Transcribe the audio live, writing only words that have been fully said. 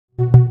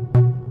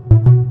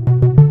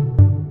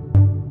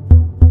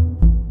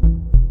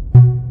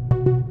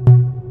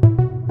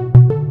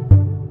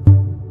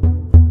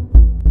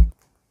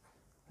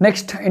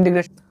Next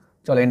integration,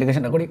 চলো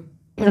ইন্টিগ্রেশনটা করি।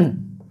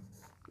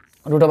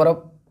 Root over of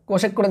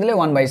cosec করে দিলে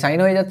 1/sin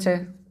হয়ে যাচ্ছে।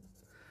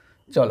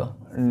 চলো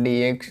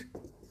dx,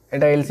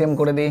 এটা এলসিএম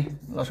করে দিই,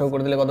 লসাগু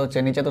করে দিলে কত হচ্ছে,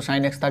 নিচে তো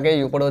sin x থাকে,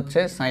 উপরে হচ্ছে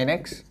sin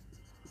x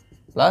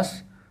plus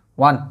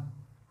 1,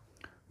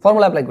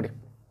 formula apply করি,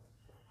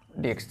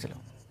 dx ছিল।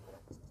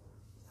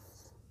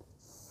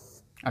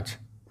 আচ্ছা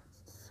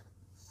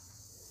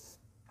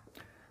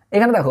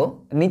এখানে দেখো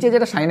নিচে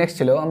যেটা sin x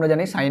ছিল, আমরা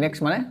জানি sin x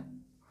মানে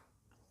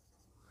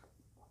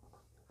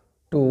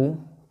 2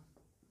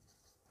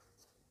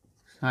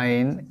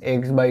 sin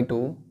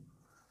x/2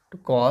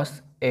 cos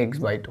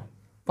x/2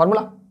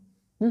 formula.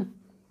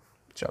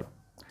 চলো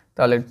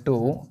তাহলে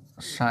 2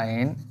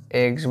 sin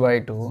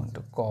x/2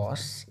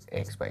 cos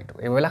x/2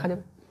 এভাবে লেখা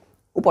যাবে।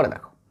 উপরে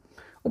দেখো,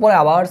 উপরে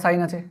আবার সাইন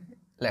আছে,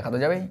 লেখা তো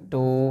যাবেই,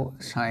 2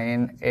 sin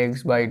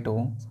x/2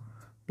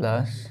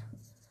 plus,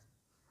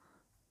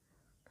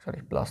 sorry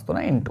plus তো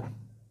না, ইন্টু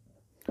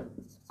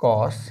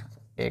cos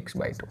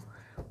x/2।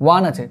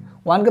 1 আছে,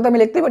 1কে তো আমি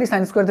লিখতেই পারি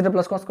sin square theta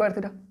plus cos square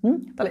theta.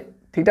 তাহলে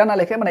থিটা না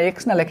লিখে, মানে x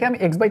না লিখে আমি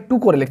x/2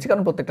 করে লিখছি,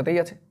 কারণ প্রত্যেকটাতেই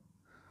আছে।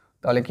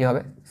 তাহলে কি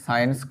হবে,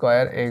 sin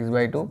square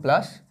x/2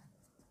 plus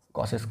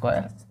cos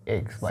square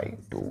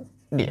x/2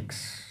 dx।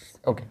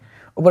 ওকে,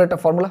 উপরে একটা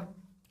ফর্মুলা,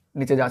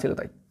 নিচে যা ছিল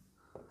তাই।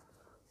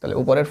 তাহলে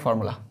উপরের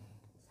ফর্মুলা,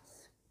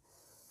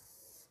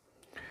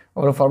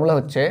 উপরের ফর্মুলা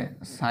হচ্ছে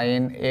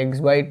sin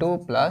x/2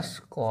 plus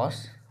cos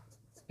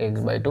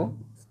x/2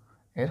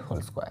 এর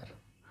হোল স্কোয়ার।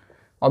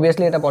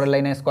 অবভিয়াসলি এটা পরের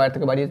লাইনে স্কোয়ার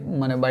থেকে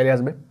বাইরে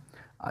আসবে।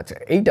 আচ্ছা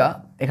এইটা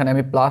এখানে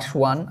আমি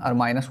 +1 আর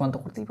 -1 তো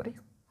করতেই পারি,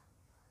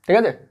 ঠিক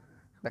আছে।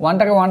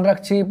 1টাকে 1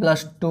 রাখছি,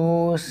 plus 2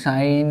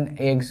 sin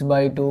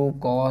x/2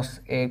 cos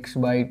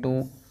x/2,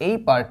 এই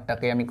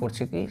পার্টটাকে আমি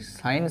করছি কি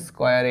sin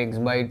square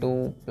x/2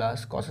 plus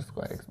cos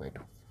square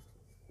x/2।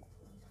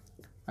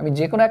 আমি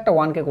যে কোনো একটা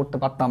 1কে করতে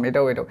পারতাম,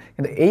 এটাও,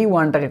 কিন্তু এই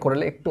 1টাকে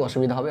করলে একটু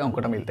অসুবিধা হবে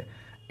অঙ্কটা মিলতে,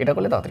 এটা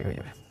করলে তাড়াতাড়ি হয়ে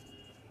যাবে।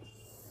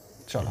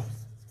 চলো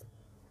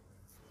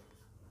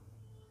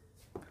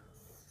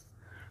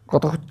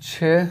কত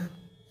হচ্ছে,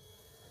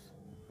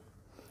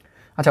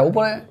 আচ্ছা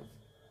উপরে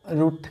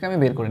রুট থেকে আমি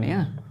বের করে নিই।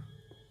 হ্যাঁ,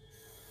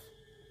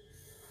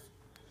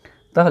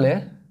 তাহলে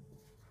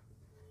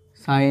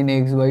sin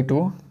x/2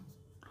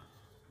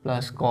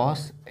 plus cos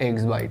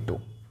x/2,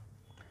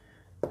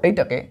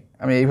 এইটাকে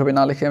আমি এইভাবে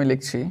না লিখে আমি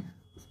লিখছি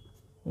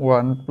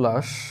 1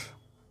 প্লাস,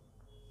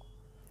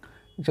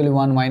 অ্যাকচুয়ালি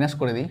 1 মাইনাস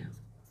করে দিই,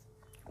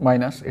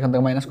 মাইনাস, এখান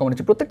থেকে মাইনাস কমন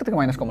নিচ্ছি, প্রত্যেকটা থেকে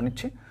মাইনাস কমন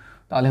নিচ্ছি।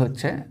 তাহলে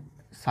হচ্ছে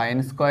sin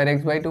square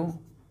x/2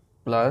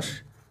 plus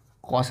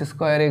cos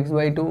square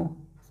x/2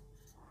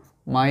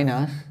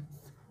 minus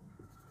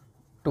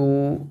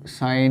 2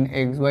 sin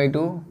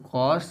x/2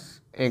 cos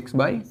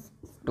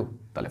x/2।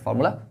 তাহলে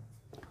ফর্মুলা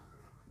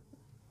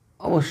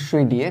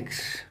অবশ্যই dx।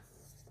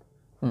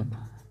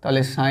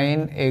 তাহলে sin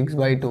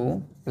x/2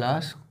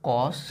 plus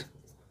cos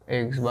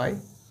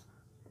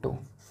x/2,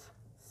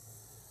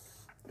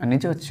 আর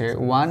নিচে হচ্ছে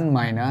 1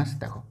 মাইনাস,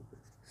 দেখো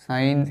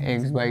sin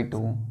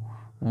x/2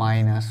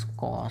 minus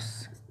cos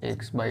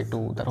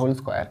x/2 তার হোল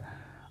স্কোয়ার।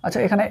 আচ্ছা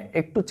এখানে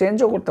একটু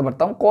চেঞ্জও করতে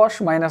পারতাম, cos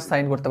মাইনাস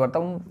সাইন করতে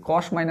পারতাম,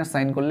 cos মাইনাস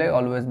সাইন করলে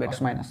অলওয়েজ বেটার,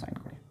 মাইনাস সাইন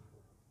করি,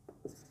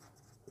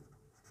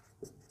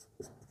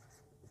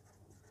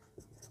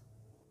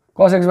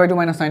 cos x/2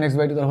 minus sin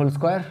x/2 তার হোল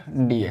স্কোয়ার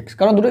dx,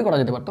 কারণ দুটোই করা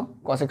যেতে পারতো,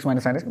 cos x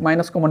minus sin x,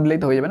 minus common নিলেই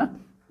তো হয়ে যাবে না।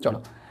 চলো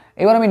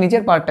এবার আমি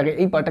নিচের পার্টটাকে,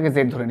 এই পার্টটাকে z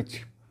ধরে নিচ্ছি,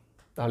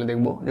 তাহলে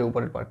দেখবো যে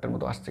উপরের পার্টটার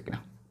মতো আসছে কিনা।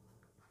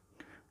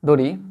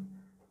 ধরি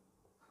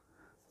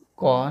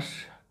cos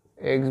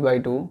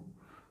x/2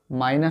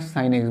 minus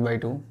sin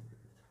x/2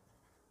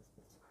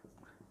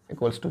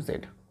 equals to z,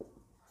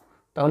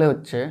 তাহলে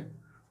হচ্ছে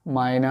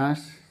মাইনাস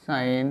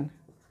sin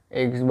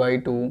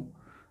x/2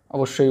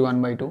 অবশ্যই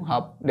 1/2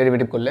 হাফ,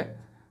 ডেরিভেটিভ করলে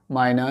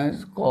minus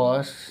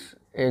cos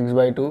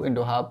x/2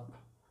 into half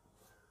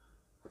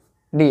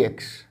dx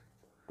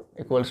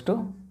equals to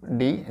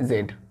dz।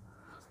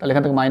 তাহলে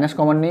এখান থেকে মাইনাস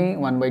কমন নিই,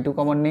 1/2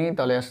 কমন নিই,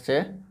 তাহলে আসছে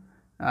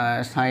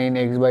sin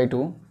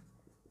x/2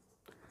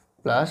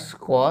 plus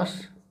cos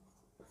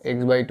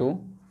x/2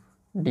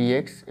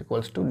 dx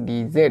equals to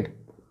dz।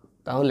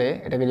 তাহলে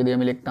এটাকে যদি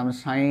আমি লিখতাম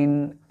sin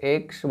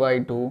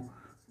x/2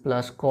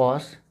 plus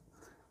cos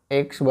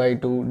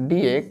x/2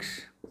 dx,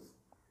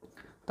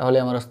 তাহলে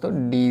আমার আসতো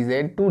dz,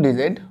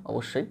 2dz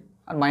অবশ্যই,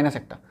 আর মাইনাস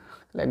একটা,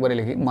 তাহলে একবারে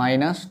লিখি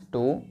মাইনাস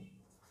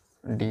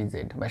 2dz।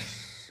 ব্যাস,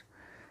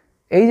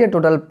 এই যে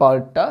টোটাল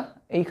পার্টটা,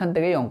 এইখান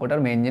থেকেই অঙ্কটার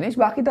মেইন জিনিস,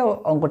 বাকিটা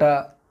অঙ্কটা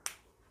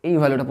এই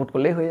ভ্যালুটা পুট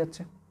করলেই হয়ে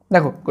যাচ্ছে।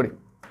 দেখো করি,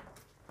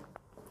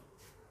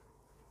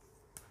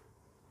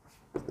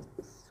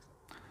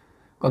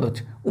 কত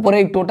হচ্ছে উপরে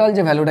এই টোটাল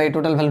যে ভ্যালুটা, এই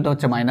টোটাল ভ্যালুটা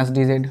হচ্ছে মাইনাস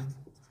ডিজেড,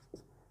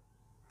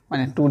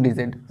 মানে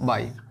 2dz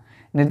বাই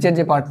নিচের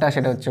যে পার্টটা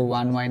সেটা হচ্ছে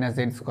 1 মাইনাস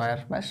জেড স্কোয়ার।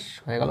 ব্যাস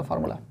হয়ে গেল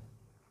ফর্মুলা।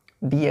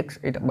 dx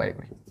এটা বাইরে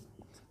করি,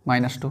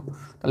 -2,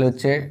 তাহলে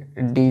হচ্ছে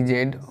dz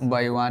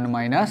বাই 1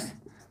 মাইনাস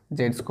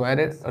জেড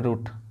স্কোয়ারের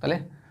রুট, তাহলে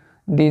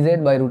dz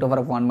by root over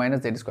of 1 minus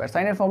Z square,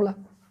 সাইনের ফর্মুলা।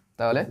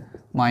 তাহলে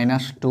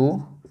 -2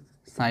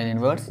 সাইন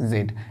ইনভার্স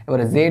জেড।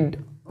 এবারে জেড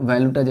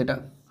ভ্যালুটা যেটা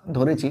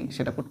ধরেছি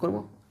সেটা পুট করব,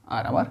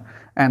 আর আমার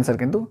অ্যান্সার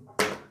কিন্তু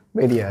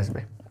বেরিয়ে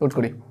আসবে। পুট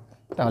করি,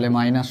 তাহলে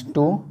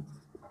 -2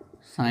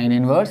 সাইন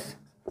ইনভার্স,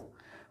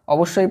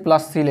 অবশ্যই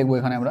প্লাস সি লিখবো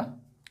এখানে আমরা,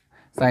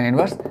 সাইন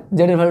ইনভার্স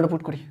জেডের ভ্যালুটা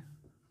পুট করি,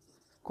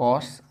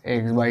 cos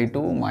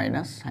x/2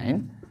 minus sine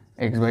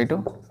x/2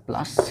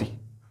 plus C,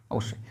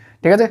 অবশ্যই।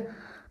 ঠিক আছে,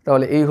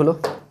 তাহলে এই হলো।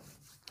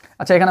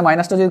 আচ্ছা, এখানে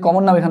মাইনাসটা যদি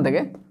কমন নাও, এখান থেকে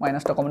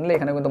মাইনাসটা কমন নিলে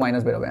এখানে কিন্তু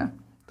মাইনাস বেরোবে, হ্যাঁ,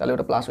 তাহলে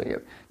ওটা প্লাস হয়ে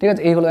যাবে। ঠিক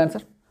আছে, এই হলো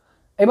অ্যান্সার।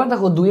 এবার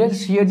দেখো 2-এর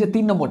সি এর যে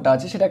 3 নম্বরটা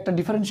আছে সেটা একটা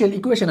ডিফারেন্সিয়াল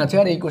ইকুয়েশন আছে,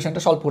 আর এই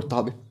ইকুয়েশনটা সলভ করতে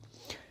হবে।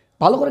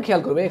 ভালো করে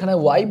খেয়াল করবে, এখানে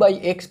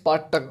y/x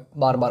পার্টটা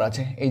বারবার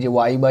আছে, এই যে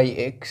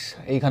y/x,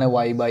 এইখানে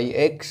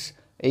y/x,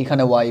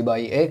 এইখানে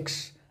y/x,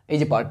 এই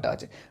যে পার্টটা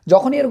আছে।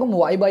 যখনই এরকম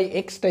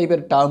y/x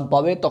টাইপের টার্ম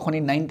পাবে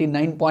তখনই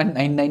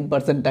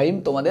 99.99% টাইম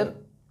তোমাদের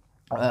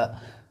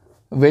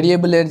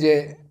ভেরিয়েবলের যে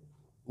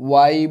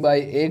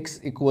y/x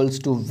ইকুয়ালস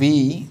টু v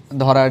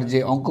ধরার যে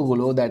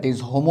অঙ্কগুলো, দ্যাট ইজ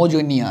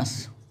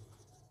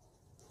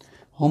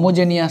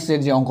হোমোজেনিয়াসের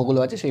যে অঙ্কগুলো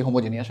আছে সেই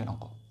হোমোজেনিয়াসের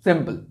অঙ্ক।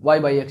 সিম্পল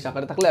y/x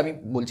আকারে থাকলে, আমি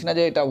বলছি না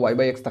যে এটা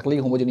y/x থাকলেই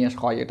হোমোজেনিয়াস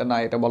হয়, এটা না,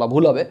 এটা বলা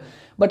ভুল হবে।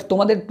 বাট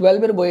তোমাদের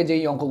 12-এর বইয়ে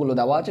যেই অঙ্কগুলো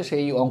দেওয়া আছে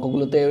সেই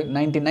অঙ্কগুলোতে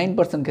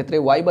 99% ক্ষেত্রে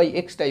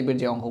y/x টাইপের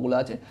যে অঙ্কগুলো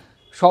আছে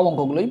সব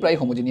অঙ্কগুলোই প্রায়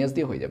হোমোজেনিয়াস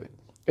দিয়ে হয়ে যাবে।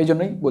 এই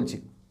জন্যই বলছি,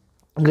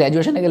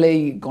 গ্র্যাজুয়েশনে গেলে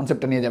এই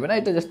কনসেপ্টটা নিয়ে যাবে না,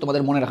 এটা জাস্ট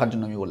তোমাদের মনে রাখার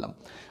জন্য আমি বললাম।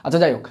 আচ্ছা,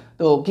 যাই হোক,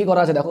 তো কী করা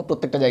আছে দেখো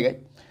প্রত্যেকটা জায়গায়।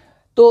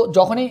 তো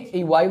যখনই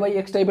এই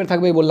y/x টাইপের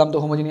থাকবে, বললাম তো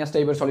হোমোজেনিয়াস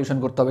টাইপের সলিউশন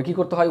করতে হবে। কী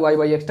করতে হয়,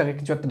 y/xটাকে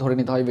কিছু একটা ধরে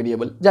নিতে হয়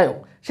ভেরিয়েবল। যাই হোক,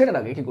 সেটার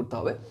আগে কী করতে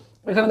হবে,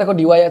 এখানে দেখো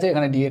dy আছে,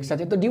 এখানে dx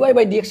আছে, তো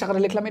dy/dx আকারে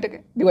লিখলাম এটাকে,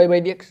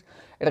 dy/dx,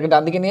 এটাকে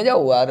ডান দিকে নিয়ে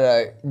যাও আর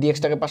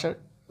dxটাকে পাশে,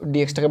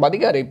 dxটাকে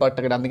বাদিকে আর এই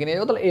পার্টটাকে ডান দিকে নিয়ে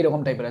যাও, তাহলে এইরকম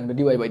টাইপের আসবে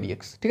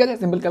dy/dx। ঠিক আছে,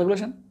 সিম্পল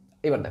ক্যালকুলেশন।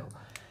 এবার দেখো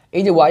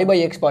এই যে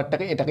y/x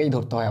পার্টটাকে, এটাকেই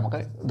ধরতে হয় আমাকে,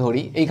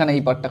 ধরি এইখানে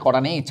এই পার্টটা করা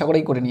নেই, ইচ্ছা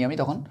করেই করে নিই আমি,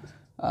 তখন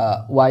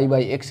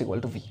y/x ইকুয়াল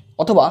টু v,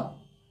 অথবা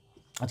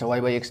আচ্ছা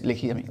y/x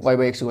লিখি আমি,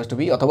 y/x ইকুয়ালস টু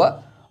v, অথবা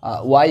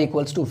y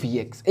ইকুয়ালস টু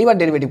vx। এইবার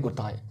ডেরিভেটিভ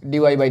করতে হয়,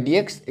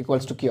 dy/dx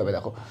ইকুয়ালস টু কী হবে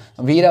দেখো,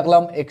 v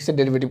রাখলাম, x এর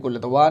ডেরিভেটিভ করলে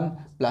তো 1,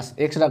 প্লাস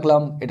x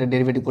রাখলাম, এটা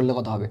ডেরিভেটিভ করলে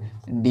কত হবে,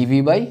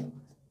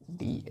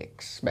 dv/dx।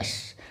 ব্যাস,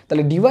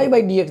 তাহলে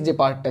dy/dx যে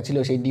পার্টটা ছিল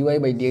সেই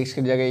dy/dx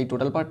এর জায়গায় এই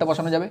টোটাল পার্টটা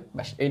বসানো যাবে।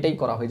 ব্যাস, এইটাই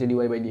করা হয়েছে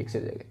dy/dx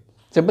এর জায়গায়।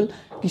 সিম্পল।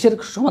 কিসের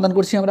সমাধান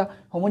করছি আমরা,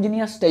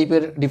 হোমোজিনিয়াস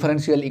টাইপের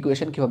ডিফারেন্সিয়াল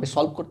ইকুয়েশন কীভাবে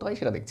সলভ করতে হয়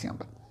সেটা দেখছি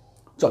আমরা।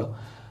 চলো,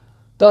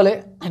 তাহলে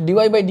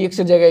dy/dx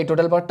এর জায়গায়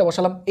টোটাল পার্টটা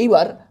বসালাম।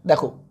 এইবার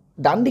দেখো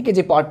ডান দিকে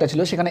যে পার্টটা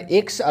ছিল সেখানে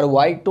x আর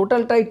y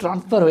টোটালটাই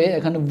ট্রান্সফার হয়ে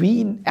এখানে v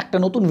একটা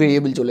নতুন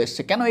ভেরিয়েবল চলে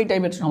এসছে। কেন এই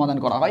টাইপের সমাধান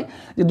করা হয়,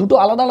 যে দুটো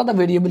আলাদা আলাদা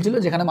ভেরিয়েবল ছিল,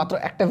 যেখানে মাত্র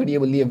একটা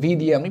ভেরিয়েবল দিয়ে v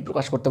দিয়ে আমি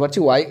প্রকাশ করতে পারছি,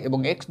 y এবং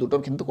x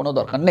দুটোর কিন্তু কোনো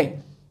দরকার নেই।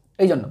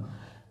 এই জন্য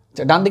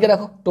আচ্ছা, ডান দিকে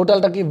দেখো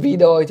টোটালটা কি v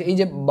দেওয়া হয়েছে, এই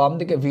যে বাম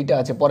দিকে vটা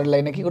আছে, পরের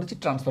লাইনে কী করেছি,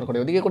 ট্রান্সফার করে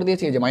ওদিকে করে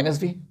দিয়েছি, এই যে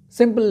 -v,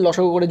 সিম্পল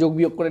লসাগু করে যোগ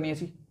বিয়োগ করে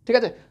নিয়েছি। ঠিক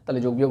আছে, তাহলে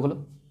যোগ বিয়োগ হলো,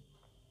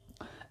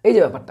 এই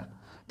যে ব্যাপারটা।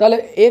 তাহলে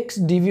x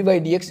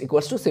dv/dx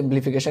equals to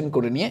simplification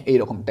করে নিয়ে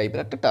এইরকম টাইপের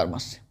একটা টার্ম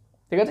আসছে।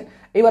 ঠিক আছে,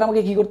 এবার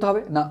আমাকে কী করতে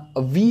হবে না,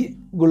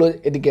 vগুলো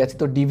এদিকে আছে,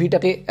 তো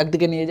dvটাকে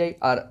একদিকে নিয়ে যাই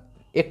আর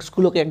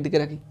xগুলোকে একদিকে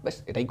রাখি, ব্যাস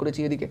এটাই করেছি।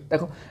 এদিকে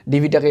দেখো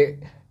dvটাকে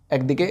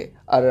একদিকে,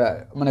 আর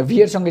মানে v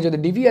এর সঙ্গে যদি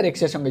dv আর x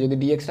এর সঙ্গে যদি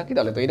dx রাখি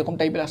তাহলে তো এরকম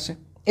টাইপের আসছে।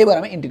 এবার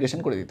আমি ইন্টিগ্রেশন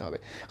করে দিতে হবে,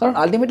 কারণ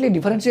আলটিমেটলি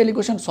ডিফারেন্সিয়াল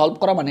ইকুয়েশন সলভ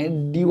করা মানে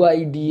dy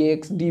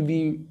dx dv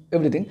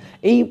এভরিথিং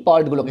এই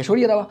পার্টগুলোকে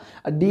সরিয়ে দেওয়া,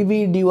 আর dv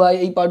dy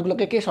এই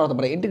পার্টগুলোকে কে সরাতে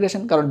পারে,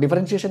 ইন্টিগ্রেশন, কারণ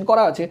ডিফারেন্সিয়েশন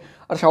করা আছে।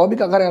 আর স্বাভাবিক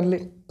আকারে আনলে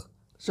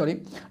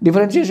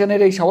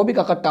ডিফারেন্সিয়েশনের এই স্বাভাবিক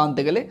আকারটা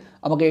আনতে গেলে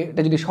আমাকে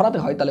এটা যদি সরাতে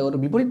হয় তাহলে ওর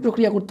বিপরীত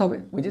প্রক্রিয়া করতে হবে,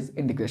 উইচ ইজ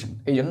ইন্টিগ্রেশন।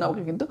 এই জন্য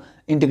আমাকে কিন্তু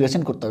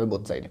ইন্টিগ্রেশন করতে হবে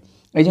বোথ সাইডে,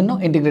 এই জন্য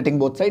ইন্টিগ্রেটিং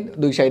বোথ সাইড,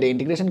 দুই সাইডে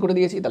ইন্টিগ্রেশন করে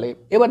দিয়েছি। তাহলে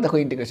এবার দেখো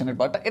ইন্টিগ্রেশনের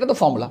পার্টটা, এটা তো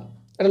ফর্মুলা,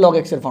 এটা log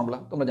x এর ফর্মুলা,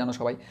 তোমরা জানো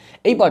সবাই।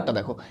 এই পার্টটা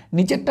দেখো,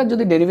 নিচেরটার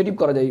যদি ডেরিভেটিভ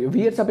করা যায়, v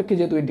এর সাপেক্ষে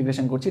যেহেতু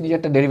ইন্টিগ্রেশন করছি,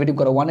 নিচেরটা ডেরিভেটিভ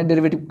করা 1 এর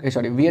ডেরিভেটিভ,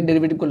 v এর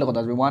ডেরিভেটিভ করলে কত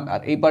আসবে 1, আর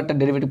এই পার্টটা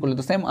ডেরিভেটিভ করলে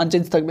তো সেম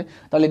আনচেঞ্জ থাকবে।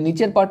 তাহলে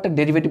নিচের পার্টটা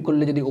ডেরিভেটিভ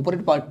করলে যদি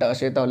উপরের পার্টটা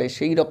আসে, তাহলে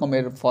সেই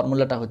রকমের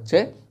ফর্মুলাটা হচ্ছে,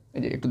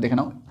 এই যে একটু দেখে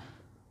নাও,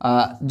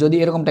 যদি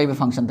এরকম টাইপের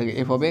ফাংশন থাকে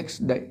f of x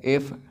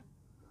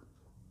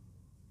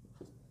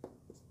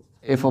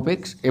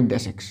f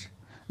dash x,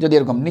 যদি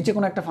এরকম নিচে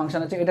কোনো একটা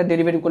ফাংশন আছে, এটা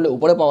ডেরিভেটিভ করলে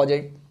উপরে পাওয়া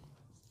যায়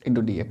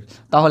ইন্টু dx,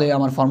 তাহলে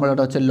আমার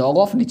ফর্মুলাটা হচ্ছে log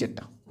অফ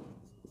নিচেরটা।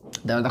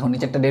 তাহলে দেখো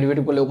নিচেরটা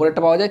ডেরিভেটিভ করলে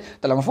উপরেরটা পাওয়া যায়,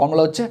 তাহলে আমার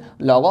ফর্মুলা হচ্ছে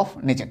log অফ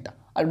নিচেরটা।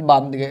 আর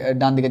বাম দিকে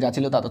ডান দিকে যা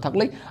ছিল তা তো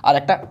থাকলেই, আর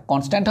একটা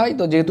কনস্ট্যান্ট হয়,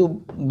 তো যেহেতু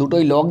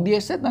দুটোই লগ দিয়ে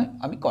এসছে তাই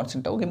আমি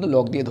কনস্ট্যান্টটাও কিন্তু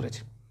লগ দিয়ে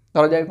ধরেছি,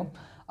 ধরা যায় এরকম।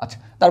 আচ্ছা,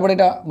 তারপরে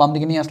এটা বাম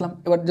দিকে নিয়ে আসলাম।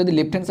 এবার যদি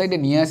লেফট হ্যান্ড সাইডে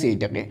নিয়ে আসি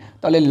এইটাকে,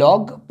 তাহলে লগ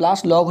প্লাস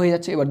লগ হয়ে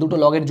যাচ্ছে। এবার দুটো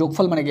লগের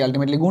যোগফল মানে কি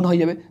আলটিমেটলি গুণ হয়ে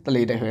যাবে, তাহলে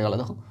এটাই হয়ে গেল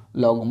দেখো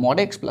log mod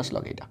x plus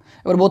log এটা।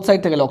 এবার বোথ সাইড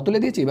থেকে লগ তুলে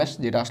দিয়েছি, ব্যাস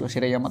যেটা আসলো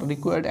সেটাই আমার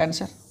রিকোয়ার্ড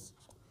অ্যান্সার।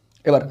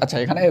 এবার আচ্ছা,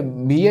 এখানে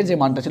বি এর যে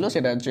মানটা ছিল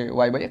সেটা হচ্ছে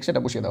y/x, সেটা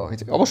বসিয়ে দেওয়া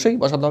হয়েছে। অবশ্যই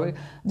বসাতে হবে,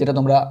 যেটা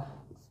তোমরা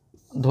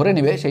ধরে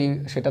নেবে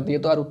সেটা দিয়ে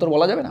তো আর উত্তর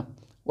বলা যাবে না,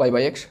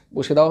 y/x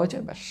বসিয়ে দেওয়া হয়েছে,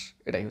 ব্যাস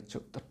এটাই হচ্ছে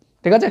উত্তর।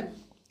 ঠিক আছে,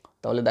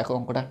 তাহলে দেখো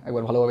অঙ্কটা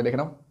একবার ভালোভাবে দেখে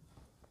নাও।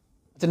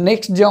 আচ্ছা,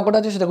 নেক্সট যে অঙ্কটা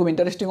আছে সেটা খুব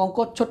ইন্টারেস্টিং অঙ্ক,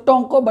 ছোট্ট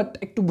অঙ্ক, বাট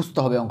একটু বুঝতে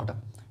হবে অঙ্কটা।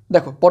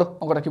 দেখো পড়ো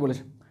অঙ্কটা কী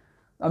বলেছে,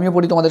 আমিও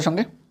পড়ি তোমাদের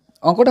সঙ্গে।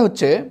 অঙ্কটা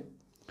হচ্ছে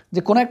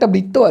যে কোনো একটা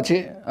বৃত্ত আছে,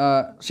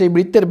 সেই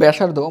বৃত্তের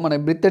ব্যাসার্ধ মানে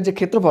বৃত্তের যে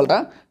ক্ষেত্রফলটা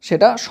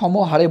সেটা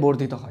সমহারে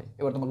বর্ধিত হয়।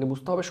 এবার তোমাকে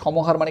বুঝতে হবে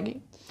সমহার মানে কি।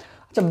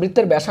 আচ্ছা,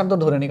 বৃত্তের ব্যাসার্ধ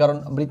ধরে নিই, কারণ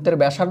বৃত্তের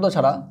ব্যাসার্ধ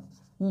ছাড়া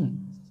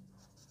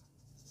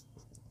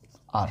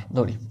আর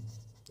ধরি,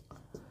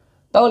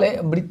 তাহলে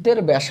বৃত্তের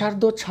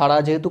ব্যাসার্ধ ছাড়া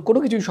যেহেতু কোনো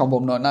কিছুই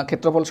সম্ভব নয়, না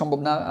ক্ষেত্রফল সম্ভব,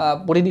 না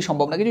পরিধি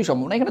সম্ভব, না কিছুই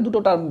সম্ভব না। এখানে দুটো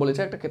টার্ম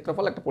বলেছে, একটা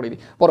ক্ষেত্রফল, একটা পরিধি।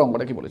 পর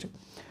অঙ্কটা কি বলেছে,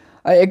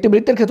 একটি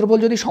বৃত্তের ক্ষেত্রফল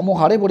যদি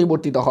সমহারে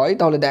পরিবর্তিত হয়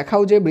তাহলে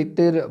দেখাও যে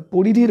বৃত্তের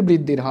পরিধির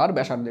বৃদ্ধির হার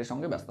ব্যাসার্ধের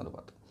সঙ্গে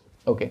ব্যস্তানুপাত।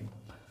 ওকে,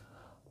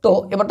 তো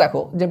এবার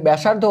দেখো যে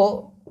ব্যাসার্ধ,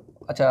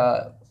 আচ্ছা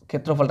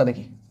ক্ষেত্রফলটা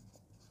দেখি।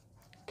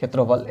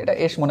 ক্ষেত্রফল এটা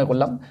এস মনে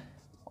করলাম,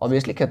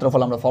 অবভিয়াসলি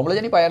ক্ষেত্রফল আমরা ফর্মুলা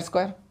জানি পাই আর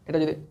স্কোয়ার। এটা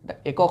যদি এটা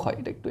একক হয়,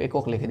 এটা একটু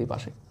একক লিখে দিই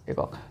পাশে,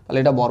 একক, তাহলে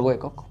এটা বর্গ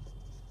একক।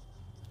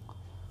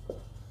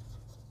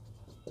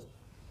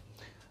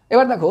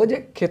 এবার দেখো যে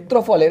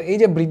ক্ষেত্রফলের এই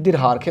যে বৃদ্ধির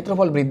হার,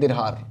 ক্ষেত্রফল বৃদ্ধির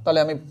হার, তাহলে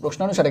আমি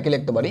প্রশ্নানুসারে কি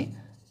লিখতে পারি,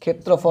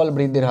 ক্ষেত্রফল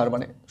বৃদ্ধির হার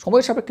মানে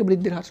সময়ের সাপেক্ষে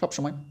বৃদ্ধির হার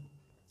সবসময়।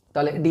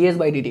 তাহলে ডিএস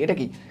বাই ডিটি এটা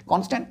কি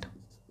কনস্ট্যান্ট,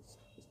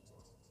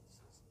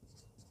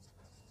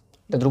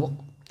 এটা ধ্রুবক।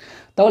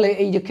 তাহলে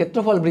এই যে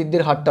ক্ষেত্রফল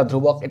বৃদ্ধির হারটা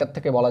ধ্রুবক, এটার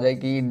থেকে বলা যায়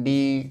কি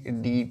D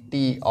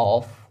DT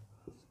of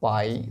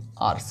pi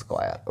R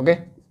square. ওকে,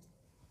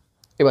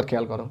 এবার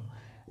খেয়াল করো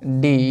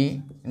ডি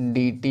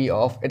ডিটি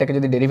অফ, এটাকে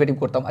যদি ডেরিভেটিভ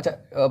করতাম, আচ্ছা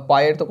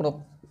পায়ের তো কোনো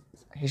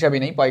হিসাবই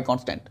নেই, পাই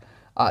কনস্ট্যান্ট,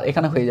 আর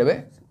এখানে হয়ে যাবে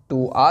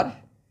 2r,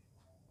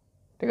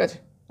 ঠিক আছে।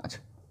 আচ্ছা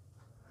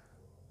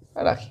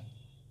রাখি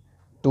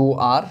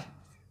 2r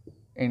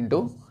into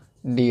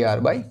dr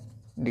by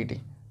DT,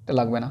 এটা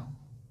লাগবে না।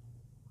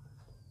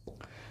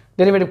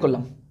 ডেরিভেটিভ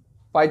করলাম,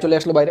 পাই চলে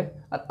আসলো বাইরে,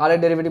 আর আর এর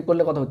ডেরিভেটিভ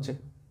করলে কত হচ্ছে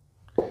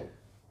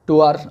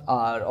 2r,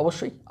 আর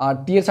অবশ্যই আর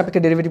টি এর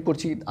সাপেক্ষে ডেরিভেটিভ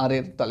করছি আর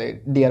এর, তাহলে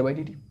dr by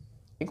DT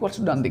equals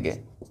to ডান দিকে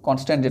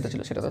কনস্ট্যান্ট যেটা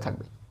ছিল সেটা তো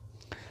থাকবে।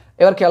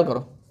 এবার খেয়াল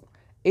করো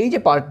এই যে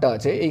পার্টটা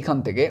আছে এইখান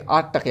থেকে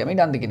আরটাকে আমি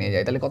ডান দিকে নিয়ে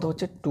যাই, তাহলে কত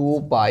হচ্ছে 2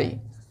 পাই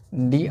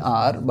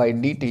dr by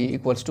DT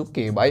equals to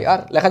K by আর,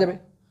 লেখা যাবে,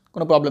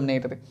 কোনো প্রবলেম নেই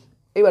এটাতে।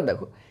 এবার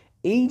দেখো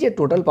এই যে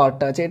টোটাল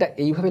পার্টটা আছে এটা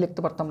এইভাবে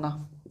লিখতে পারতাম না,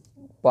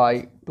 পাই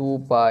 2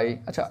 পাই,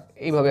 আচ্ছা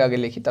এইভাবে আগে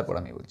লিখি তারপর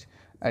আমি বলছি,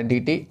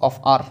 ডিটি অফ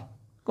আর,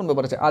 কোন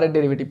ব্যাপার আছে আর এর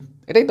ডেরিভেটিভ,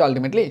 এটাই তো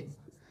আলটিমেটলি।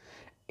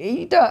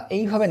 এইটা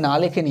এইভাবে না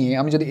লিখে নিয়ে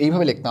আমি যদি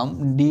এইভাবে লিখতাম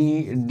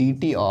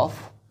DT of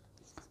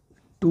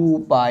 2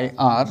 pi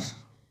R,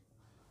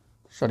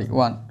 sorry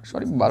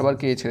বারবার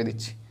কে ছেড়ে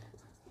দিচ্ছি,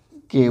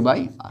 কে বাই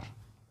আর,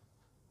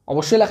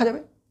 অবশ্যই লেখা যাবে।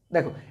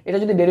 দেখো এটা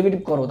যদি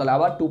ডেরিভেটিভ করো তাহলে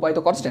আবার 2 পাই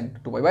তো কনস্ট্যান্ট,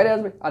 2 পাই বাইরে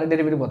আসবে, আর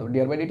ডেরিভেটিভ কত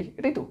ডিআর বাই ডিটি,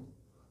 এটাই তো,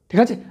 ঠিক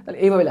আছে। তাহলে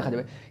এইভাবে লেখা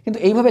যাবে, কিন্তু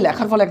এইভাবে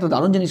লেখার ফলে একটা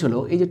দারুণ জিনিস হলো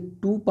এই যে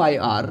 2 পাই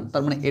আর,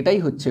 তার মানে এটাই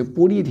হচ্ছে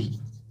পরিধি,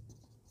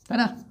 তাই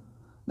না।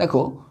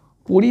 দেখো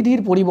পরিধির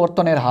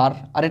পরিবর্তনের হার,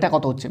 আর এটা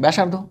কত হচ্ছে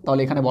ব্যাসার্ধ,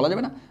 তাহলে এখানে বলা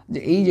যাবে না যে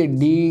এই যে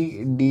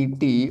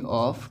ডিটি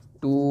অফ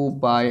 2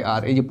 পাই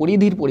আর, এই যে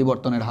পরিধির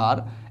পরিবর্তনের হার,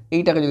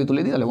 এইটাকে যদি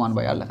তুলে দিই তাহলে 1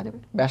 বাই আর লেখা যাবে,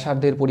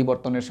 ব্যাসার্ধের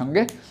পরিবর্তনের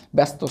সঙ্গে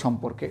ব্যস্ত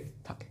সম্পর্কে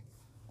থাকে।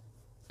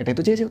 এটাই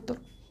তো চেয়েছে উত্তর,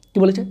 কি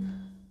বলেছে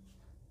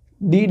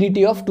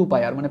ডিটি অফ 2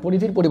 পাই আর মানে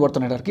পরিধির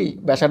পরিবর্তনের হার কি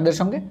ব্যাসার্ধের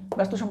সঙ্গে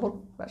ব্যস্ত সম্পর্ক,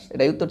 ব্যাস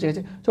এটাই উত্তর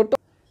চেয়েছে। ছোট্ট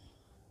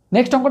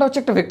নেক্সট অঙ্কটা হচ্ছে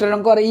একটা ভেক্টরের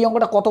অঙ্ক, আর এই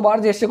অঙ্কটা কতবার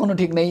যে এসছে কোনো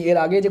ঠিক নেই। এর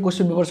আগে যে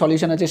কোশ্চেন পেপার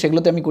সলিউশন আছে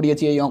সেগুলোতে আমি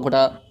করিয়েছি এই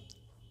অঙ্কটা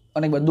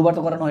অনেকবার, দুবার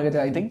তো করানো হয়ে গেছে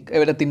আই থিঙ্ক,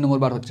 এবারে 3 নম্বর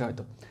বার হচ্ছে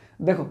হয়তো।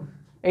 দেখো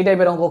এই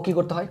টাইপের অঙ্ক কী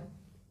করতে হয়,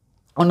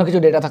 অন্য কিছু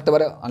ডেটা থাকতে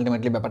পারে,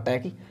 আলটিমেটলি ব্যাপারটা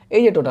একই।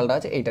 এই যে টোটালটা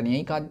আছে এইটা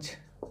নিয়েই কাজ,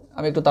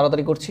 আমি একটু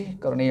তাড়াতাড়ি করছি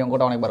কারণ এই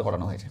অঙ্কটা অনেকবার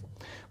করানো হয়েছে।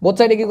 বোথ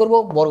সাইডে কী করবো,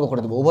 বর্গ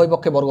করে দেবো, উভয়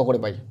পক্ষে বর্গ করে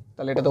পাই,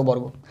 তাহলে এটা তো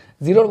বর্গ,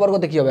 জিরোর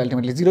বর্গতে কী হবে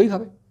আলটিমেটলি জিরোই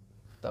হবে,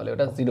 তাহলে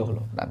ওটা জিরো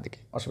হলো ডান দিকে,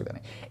 অসুবিধা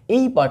নেই।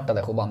 এই পার্টটা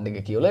দেখো বাম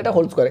দিকে কী হলো, এটা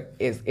হোল স্কোয়ারে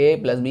S A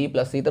plus B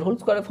plus C, তার হোল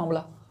স্কোয়ারের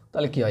ফর্মুলা,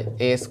 তাহলে কী হয়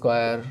এ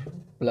square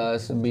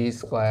plus B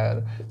square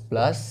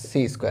plus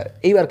C square.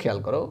 এইবার খেয়াল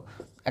করো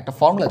একটা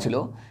ফর্মুলা ছিল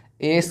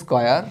এ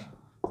square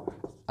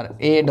R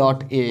A dot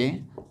A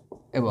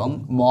এবং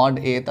মড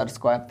এ তার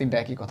স্কোয়ার, তিনটা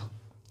একই কথা,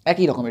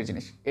 একই রকমের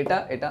জিনিস, এটা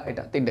এটা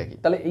এটা তিনটা একই।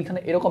 তাহলে এইখানে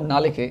এরকম না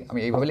লিখে আমি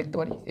এইভাবে লিখতে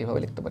পারি, এইভাবে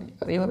লিখতে পারি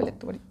আর এইভাবে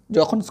লিখতে পারি,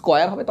 যখন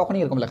স্কোয়ার হবে তখনই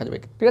এরকম লেখা যাবে,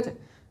 ঠিক আছে।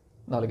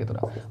 তাহলে কি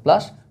তোরা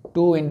plus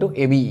 2 into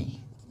A B,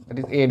 that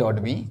is A dot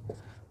B,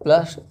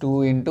 plus 2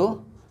 into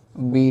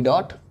B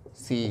dot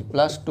C,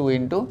 plus 2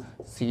 into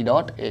C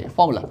dot A,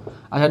 formula.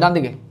 আচ্ছা ডান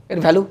দিকে এর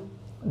ভ্যালু,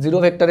 জিরো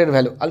ভেক্টরের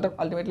ভ্যালু,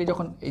 আলটিমেটলি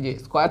যখন এই যে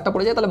স্কোয়ারটা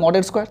পড়ে যায় তাহলে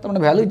মডের স্কোয়ার, তার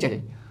মানে ভ্যালুই চাই,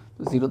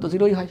 তো জিরো তো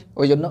জিরোই হয়,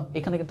 ওই জন্য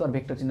এখানে কিন্তু আর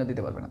ভেক্টর চিহ্ন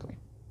দিতে পারবে না তুমি,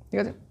 ঠিক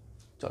আছে।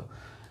 চলো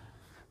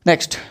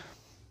নেক্সট,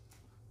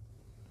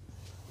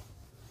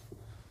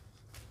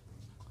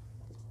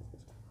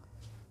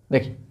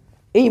 দেখি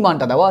এই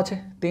মানটা দেওয়া আছে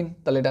 3,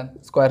 তাহলে এটা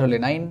স্কোয়ার হলে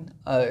 9,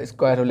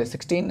 স্কোয়ার হলে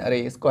 16, আর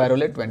এই স্কোয়ার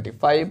হলে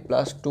 25,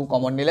 প্লাস 2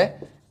 কমন নিলে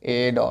A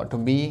dot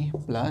B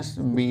plus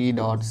B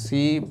dot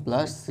C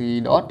plus C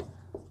dot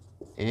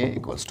A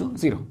equals to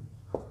 0।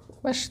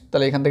 ব্যাস,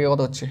 তাহলে এখান থেকে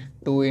কত হচ্ছে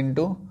 2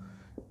 into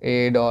A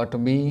dot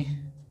B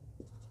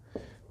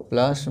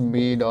plus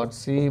B dot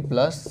C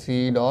plus C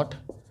dot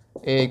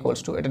A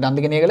equals to, এটা ডান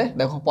দিকে নিয়ে গেলে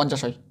দেখো 50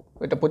 হয়,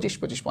 এটা 25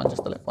 25 50,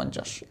 তাহলে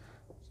 50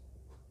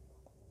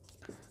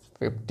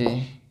 50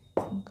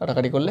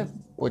 কাটাকাটি করলে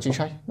 25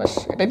 হয়, ব্যাস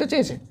এটাই তো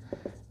চেয়েছে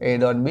A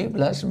dot B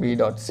plus B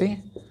dot C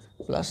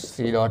plus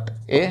C dot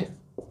A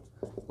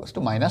equals to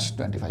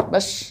 -25।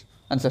 ব্যাস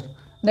অ্যান্সার।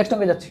 নেক্সট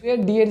অঙ্কে যাচ্ছি।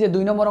 ডি এর যে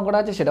 2 নম্বর অঙ্কটা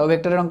আছে সেটাও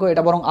ভেক্টরের অঙ্ক,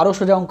 এটা বরং আরও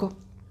সোজা অঙ্ক।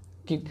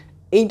 কি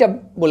এইটা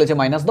বলেছে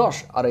 -10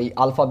 আর এই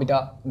আলফা বিটা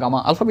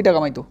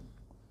গামাই তো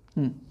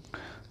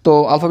তো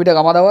আলফা বিটা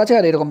গামা দেওয়া আছে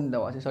আর এরকম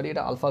দেওয়া আছে, সরি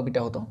এটা আলফা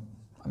বিটা হতো,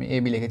 আমি এ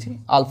বি লিখেছি,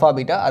 আলফা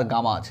বিটা আর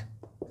গামা আছে,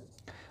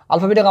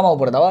 আলফা বিটা গামা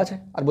উপরে দেওয়া আছে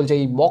আর বলছে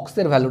এই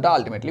বক্সের ভ্যালুটা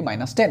আলটিমেটলি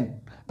 -10,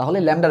 তাহলে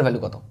ল্যামডার ভ্যালু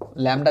কত,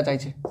 ল্যামডা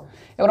চাইছে।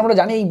 এবার আমরা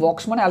জানি এই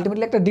বক্স মানে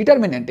আলটিমেটলি একটা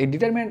ডিটারমিনেন্ট, এই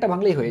ডিটারমিনেন্টটা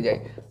ভাঙলেই হয়ে যায়,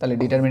 তাহলে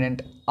ডিটারমিনেন্ট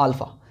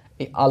আলফা,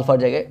 এই আলফার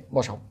জায়গায়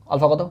বসাও,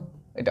 আলফা কত,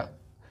 এটা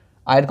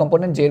আয়ের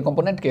কম্পোনেন্ট, জে এর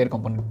কম্পোনেন্ট, কে এর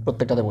কম্পোনেন্ট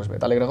প্রত্যেকটাতে বসবে,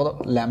 তাহলে এটা কত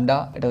ল্যামডা,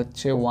 এটা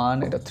হচ্ছে 1,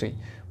 এটা 3,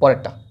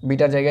 পরেরটা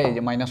বিটার জায়গায় এই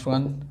যে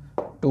 -1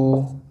 2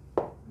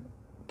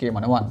 কে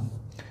মানে 1,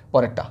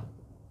 পরেরটা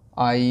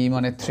আই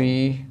মানে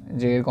 3,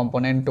 জে এর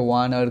কম্পোনেন্ট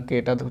 1 আর কে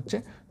এটা হচ্ছে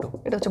 2,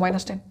 এটা হচ্ছে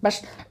 -10। ব্যাস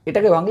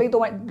এটাকে ভাঙলেই তো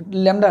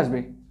ল্যামডা আসবে,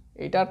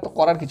 এটা তো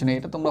করার কিছু নেই,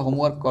 এটা তোমরা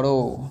হোমওয়ার্ক করো,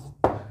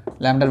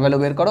 ল্যামডার ভ্যালু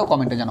বের করো,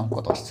 কমেন্টে জানাও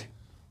কত আসছে,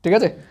 ঠিক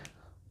আছে।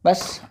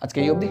 ব্যাস আজকে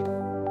এই অবধি,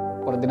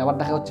 পরের দিন আবার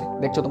দেখা হচ্ছে,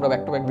 দেখছো তোমরা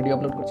back to back video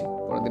upload করছি,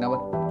 পরের দিন আবার,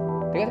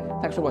 ঠিক আছে।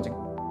 Thanks for watching.